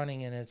they're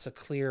running and it's a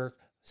clear,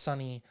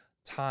 sunny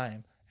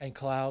time and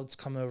clouds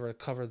come over to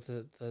cover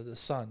the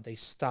sun, they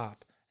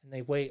stop and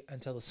they wait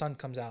until the sun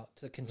comes out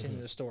to continue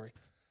the story.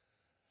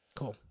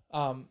 Cool.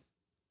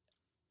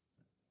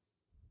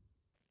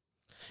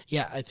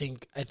 Yeah, I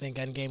think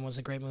Endgame was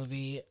a great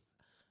movie.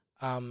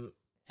 And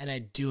I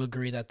do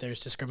agree that there's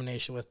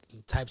discrimination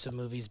with types of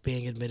movies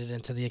being admitted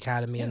into the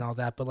Academy and all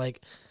that. But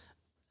like,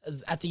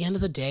 at the end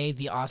of the day,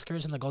 the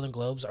Oscars and the Golden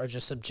Globes are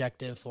just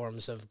subjective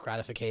forms of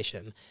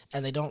gratification,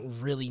 and they don't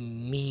really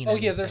mean. Oh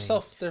anything. yeah,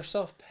 they're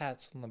self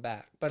pats on the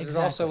back. But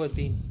Exactly. it also would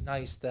be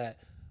nice that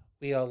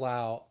we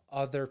allow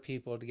other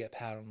people to get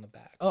pat on the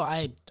back. Oh,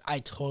 I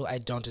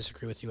don't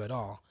disagree with you at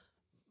all.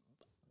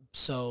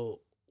 So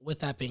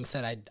with that being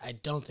said, I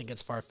don't think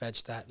it's far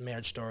fetched that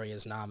Marriage Story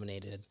is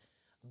nominated,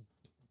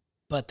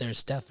 but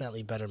there's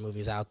definitely better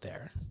movies out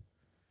there.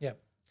 Yeah.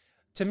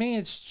 To me,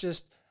 it's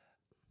just,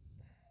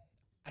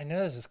 I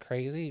know this is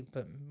crazy,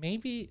 but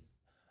maybe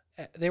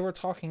they were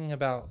talking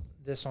about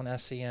this on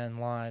SCN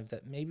Live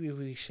that maybe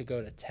we should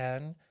go to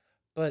 10,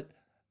 but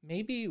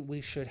maybe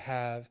we should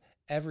have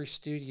every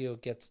studio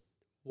gets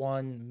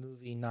one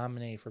movie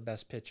nominated for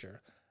Best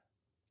Picture.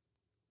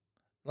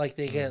 Like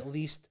they get at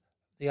least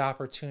the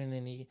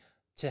opportunity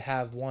to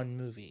have one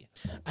movie.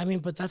 I mean,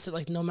 but that's it.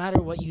 Like, no matter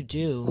what you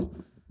do,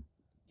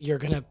 you're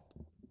gonna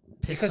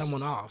piss Because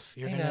someone off.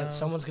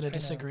 Someone's gonna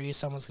disagree.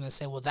 Someone's gonna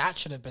say, "Well, that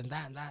should have been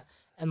that and that."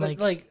 And but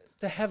like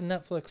to have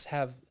Netflix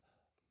have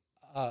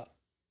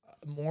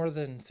more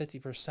than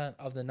 50%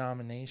 of the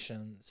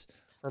nominations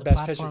for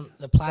Best Picture.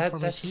 The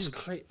platform is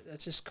huge.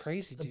 That's just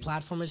crazy. The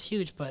platform is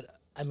huge, but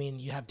I mean,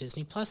 you have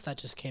Disney Plus that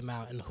just came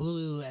out, and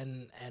Hulu,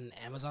 and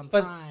Amazon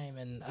Prime,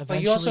 and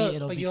eventually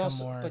it'll become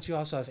more. But you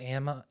also have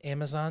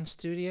Amazon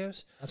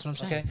Studios. That's what I'm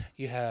saying. Okay,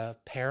 you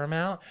have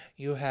Paramount.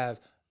 You have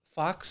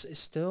Fox is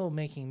still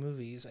making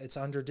movies. It's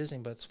under Disney,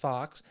 but it's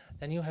Fox.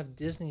 Then you have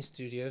Disney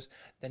Studios.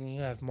 Then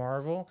you have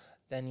Marvel.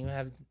 Then you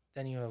have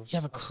you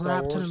have a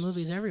crap ton of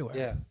movies everywhere.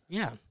 Yeah,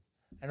 yeah,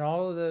 and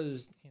all of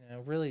those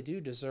really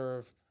do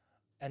deserve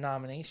a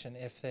nomination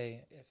if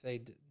they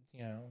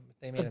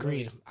made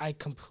agreed. I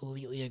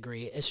completely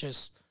agree. It's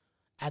just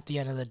at the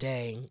end of the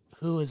day,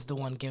 who is the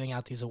one giving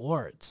out these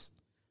awards?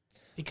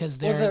 Because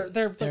they're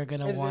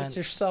gonna want it's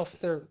yourself.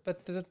 They're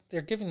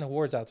giving the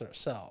awards out to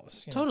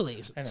themselves.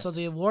 Totally. So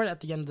the award at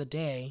the end of the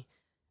day,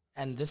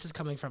 and this is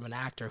coming from an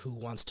actor who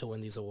wants to win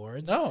these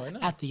awards. No, I know.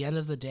 At the end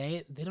of the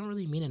day, they don't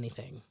really mean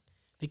anything,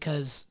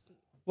 because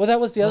that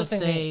was the other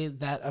thing.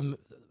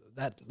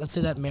 Let's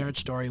say that Marriage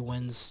Story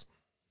wins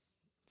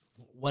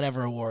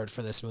whatever award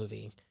for this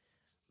movie.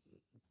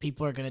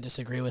 People are going to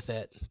disagree with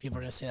it. People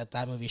are going to say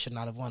that movie should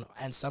not have won.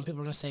 And some people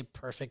are going to say,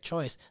 perfect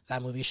choice,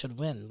 that movie should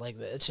win. Like,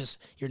 it's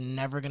just, you're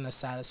never going to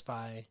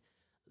satisfy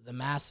the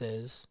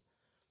masses,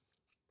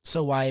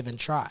 so why even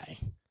try?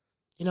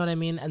 You know what I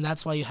mean? And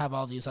that's why you have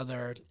all these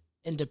other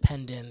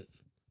independent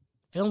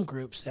film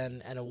groups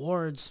and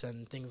awards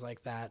and things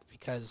like that,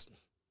 because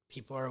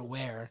people are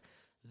aware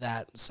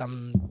that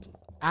some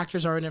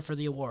actors are in it for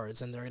the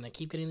awards, and they're going to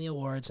keep getting the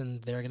awards,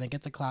 and they're going to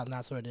get the clout, and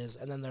that's what it is.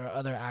 And then there are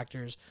other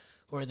actors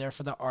who are there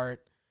for the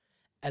art,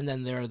 and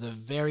then there are the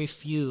very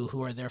few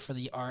who are there for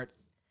the art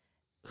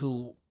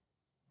who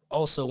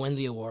also win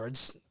the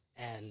awards,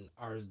 and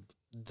are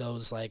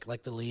those like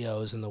the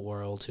Leos in the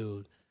world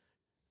who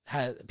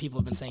people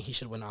have been saying he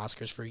should win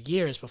Oscars for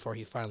years before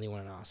he finally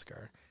won an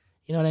Oscar.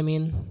 You know what I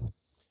mean?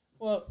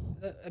 Well,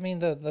 I mean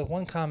the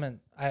one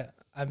comment,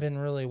 I've been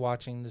really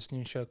watching this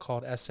new show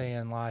called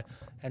SAN Live,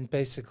 and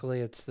basically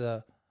it's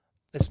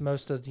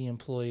most of the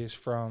employees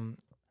from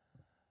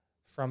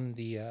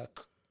the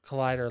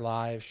Collider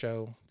Live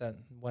show that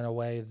went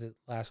away the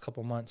last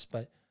couple months,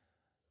 but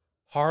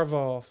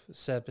Harbaugh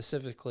said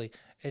specifically,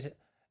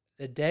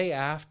 the day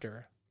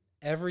after,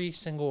 every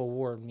single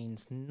award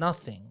means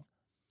nothing.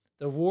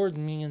 The award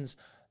means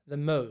the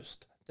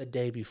most the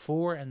day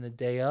before and the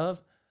day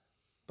of,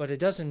 but it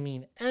doesn't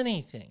mean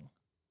anything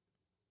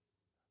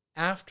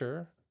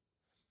after.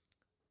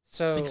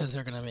 So because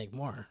they're gonna make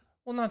more.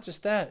 Well, not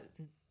just that.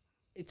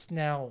 It's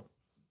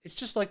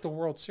just like the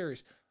World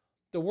Series.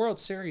 The World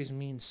Series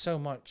means so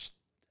much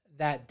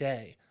that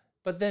day,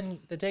 but then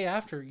the day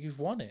after, you've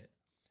won it.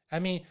 I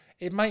mean,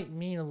 it might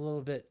mean a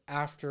little bit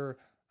after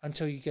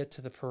until you get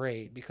to the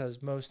parade,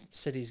 because most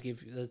cities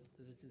give the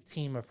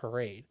team a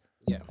parade.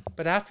 Yeah.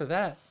 But after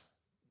that,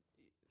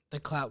 the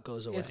clout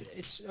goes away.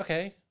 It's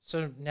okay.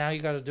 So now you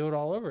got to do it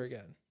all over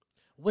again.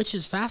 Which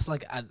is fast.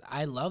 Like,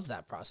 I love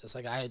that process.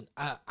 Like,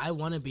 I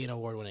want to be an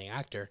award-winning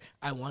actor.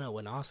 I want to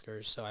win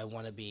Oscars, so I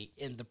want to be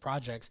in the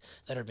projects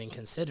that are being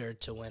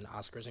considered to win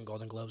Oscars and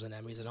Golden Globes and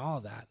Emmys and all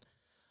of that.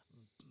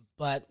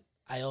 But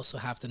I also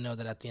have to know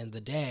that at the end of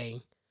the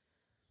day,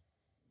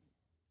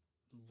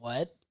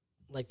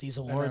 these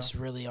awards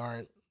really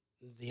aren't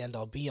the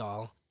end-all,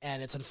 be-all.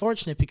 And it's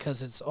unfortunate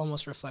because it's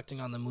almost reflecting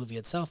on the movie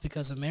itself,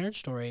 because A Marriage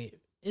Story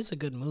is a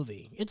good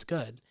movie. It's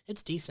good.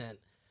 It's decent.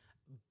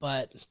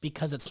 But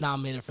because it's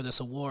nominated for this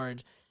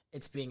award,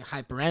 it's being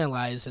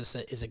hyperanalyzed.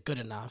 Is it good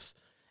enough?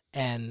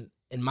 And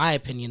in my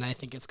opinion, I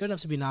think it's good enough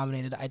to be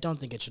nominated. I don't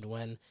think it should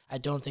win. I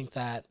don't think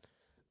that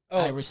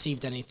I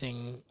received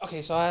anything.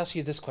 Okay, so I'll ask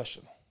you this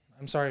question.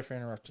 I'm sorry for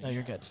interrupting. No,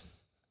 you're good.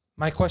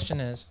 My question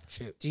is,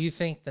 shoot, do you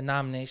think the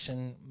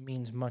nomination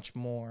means much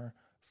more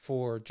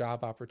for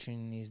job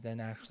opportunities than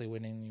actually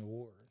winning the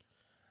award?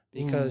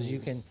 Because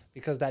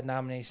because that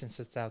nomination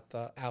sits out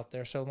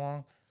there so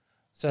long.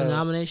 So the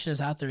nomination is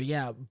out there,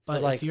 yeah.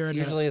 But if you're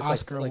an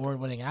Oscar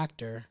award-winning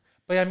actor,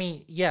 but I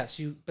mean, yes,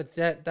 But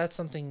that's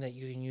something that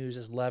you can use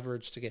as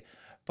leverage to get.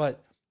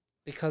 But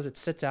because it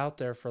sits out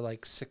there for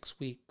like 6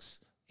 weeks,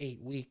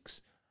 8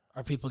 weeks,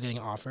 are people getting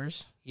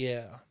offers?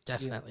 Yeah,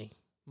 definitely.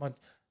 Yeah.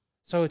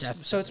 So it's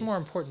Definitely. more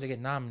important to get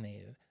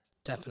nominated.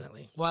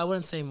 Definitely. Well, I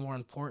wouldn't say more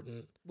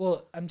important.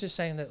 Well, I'm just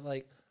saying that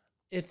like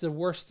if the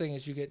worst thing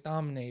is you get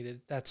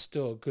nominated, that's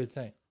still a good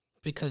thing.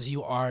 Because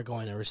you are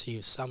going to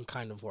receive some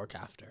kind of work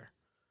after.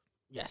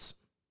 Yes,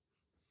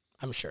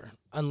 I'm sure.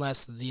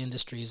 Unless the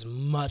industry is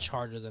much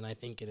harder than I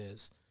think it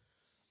is.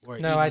 Where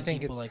No, even I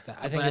think people it's like that.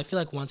 I think But I it's feel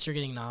like once you're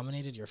getting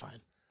nominated, you're fine.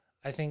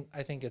 I think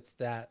it's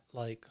that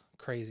like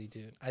crazy,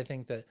 dude. I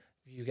think that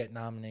if you get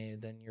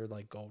nominated, then you're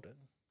like golden.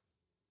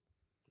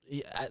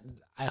 Yeah,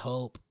 I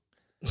hope.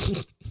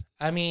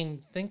 I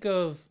mean, think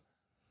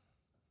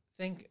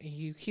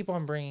you keep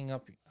on bringing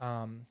up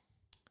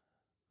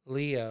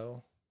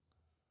Leo.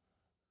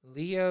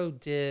 Leo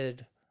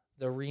did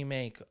the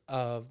remake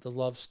of the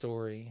Love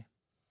Story.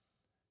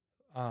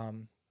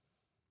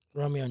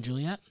 Romeo and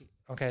Juliet?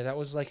 Okay, that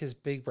was like his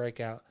big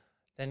breakout.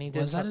 Then he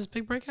did Was that his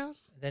big breakout?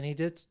 then he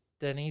did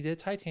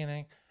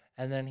Titanic,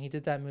 and then he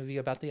did that movie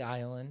about the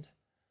island.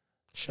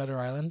 Shutter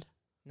Island?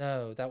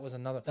 No, that was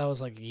another. That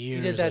was like He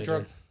years did that later.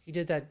 drug. He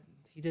did that.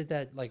 He did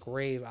that like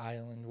rave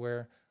island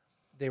where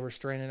they were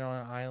stranded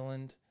on an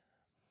island.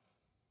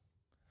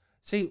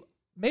 See,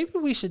 maybe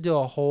we should do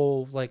a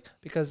whole like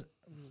because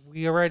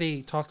we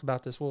already talked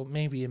about this. Well,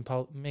 maybe in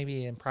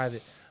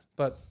private,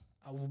 but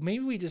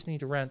maybe we just need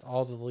to rent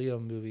all the Leo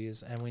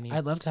movies, and we need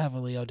I'd love to have a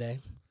Leo day.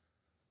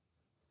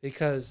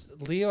 because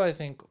Leo, I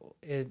think,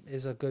 it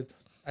is a good.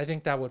 I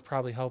think that would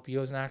probably help you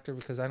as an actor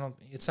because I don't.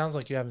 It sounds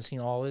like you haven't seen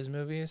all his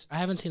movies. I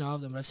haven't seen all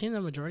of them, but I've seen the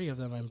majority of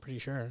them, I'm pretty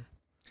sure.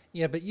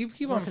 Yeah, but you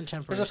keep More on.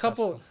 contemporary There's a stuff,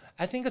 couple. though.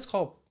 I think it's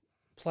called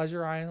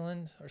Pleasure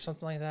Island or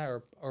something like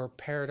that, or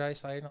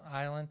Paradise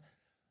Island.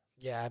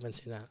 Yeah, I haven't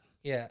seen that.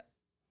 Yeah,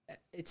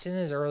 it's in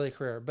his early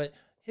career, but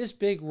his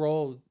big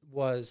role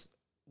was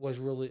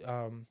really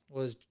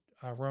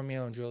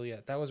Romeo and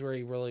Juliet. That was where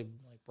he really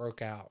like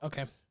broke out.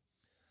 Okay.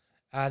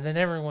 Then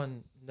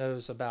everyone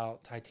knows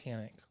about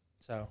Titanic.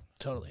 So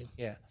Totally.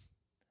 yeah.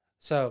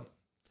 So,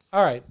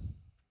 all right.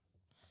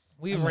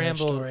 We've A marriage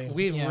rambled. story.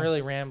 We've Yeah.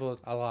 really rambled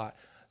a lot.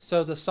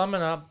 So to sum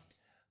it up,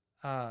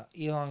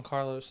 Elon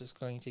Carlos is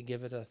going to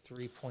give it a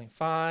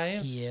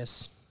 3.5.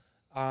 Yes.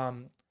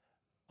 On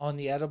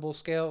the edible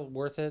scale,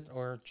 worth it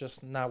or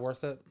just not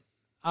worth it?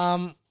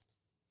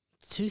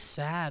 Too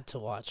sad to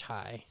watch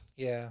high.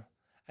 Yeah,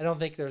 I don't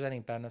think there's any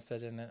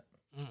benefit in it.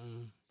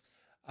 Mm-mm.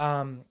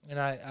 And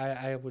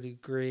I would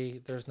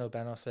agree. There's no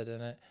benefit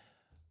in it.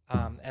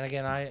 And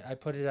again, I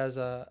put it as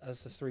a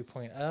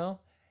 3.0,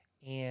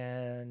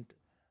 and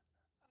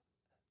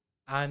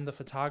I'm the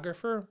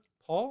photographer,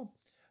 Paul.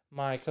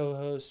 My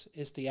co-host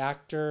is the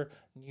actor,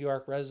 New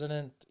York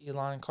resident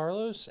Elon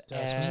Carlos,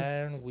 That's me.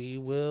 and we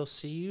will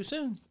see you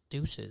soon.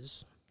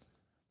 Deuces.